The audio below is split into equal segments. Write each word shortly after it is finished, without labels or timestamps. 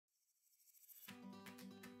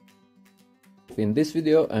In this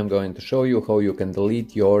video I'm going to show you how you can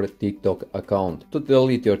delete your TikTok account. To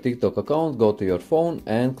delete your TikTok account, go to your phone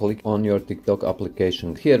and click on your TikTok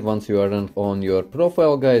application. Here, once you are on your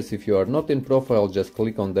profile, guys, if you are not in profile, just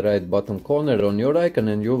click on the right bottom corner on your icon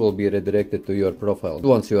and you will be redirected to your profile.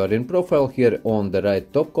 Once you are in profile, here on the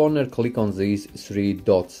right top corner, click on these three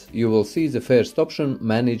dots. You will see the first option,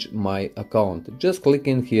 manage my account. Just click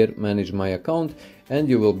in here, manage my account, and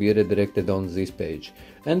you will be redirected on this page.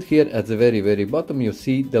 And here at the very bottom you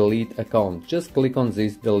see delete account. Just click on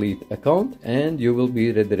this delete account and you will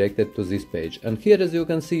be redirected to this page. And here, as you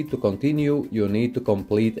can see, to continue you need to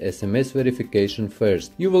complete SMS verification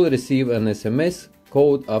first. You will receive an SMS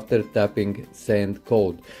code after tapping send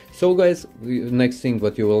code. So guys, next thing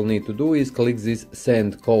what you will need to do is click this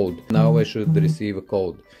send code. Now I should receive a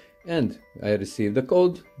code. And I received the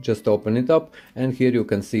code. Just open it up and here you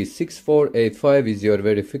can see 6485 is your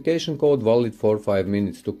verification code, valid for 5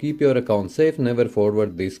 minutes. To keep your account safe, never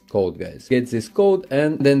forward this code, guys. Get this code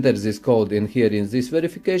and enter this code in here in this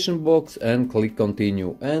verification box and click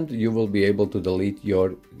continue, and you will be able to delete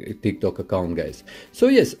your TikTok account, guys. So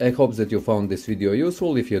yes, I hope that you found this video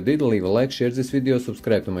useful. If you did, leave a like, share this video,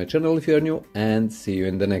 subscribe to my channel if you are new, and see you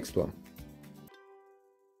in the next one.